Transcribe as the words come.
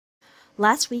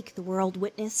Last week, the world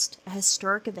witnessed a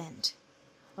historic event.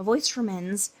 A Voice for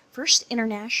Men's first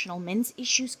international men's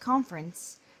issues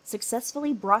conference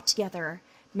successfully brought together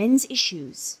men's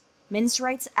issues, men's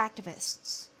rights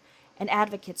activists, and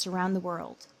advocates around the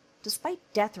world. Despite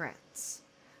death threats,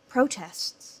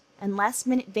 protests, and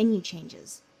last-minute venue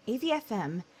changes,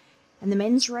 AVFM and the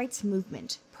men's rights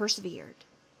movement persevered.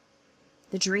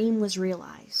 The dream was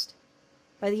realized.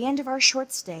 By the end of our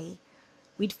short stay,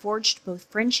 we'd forged both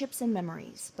friendships and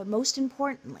memories, but most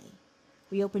importantly,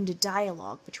 we opened a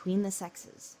dialogue between the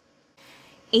sexes.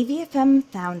 AVFM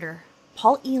founder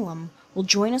Paul Elam will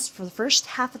join us for the first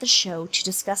half of the show to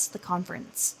discuss the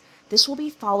conference. This will be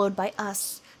followed by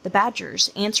us, the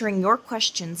Badgers, answering your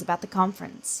questions about the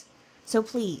conference. So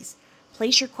please,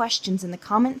 place your questions in the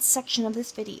comments section of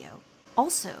this video.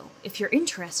 Also, if you're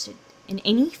interested in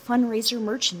any fundraiser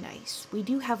merchandise, we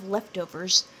do have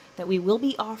leftovers that we will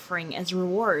be offering as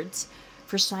rewards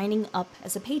for signing up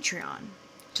as a Patreon.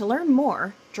 To learn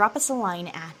more, drop us a line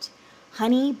at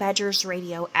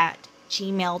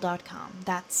honeybadgersradio@gmail.com.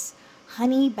 That's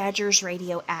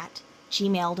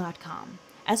honeybadgersradio@gmail.com.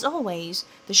 As always,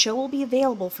 the show will be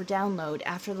available for download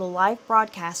after the live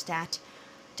broadcast at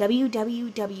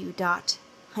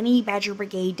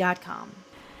www.honeybadgerbrigade.com.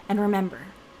 And remember,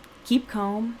 keep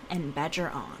calm and badger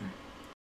on.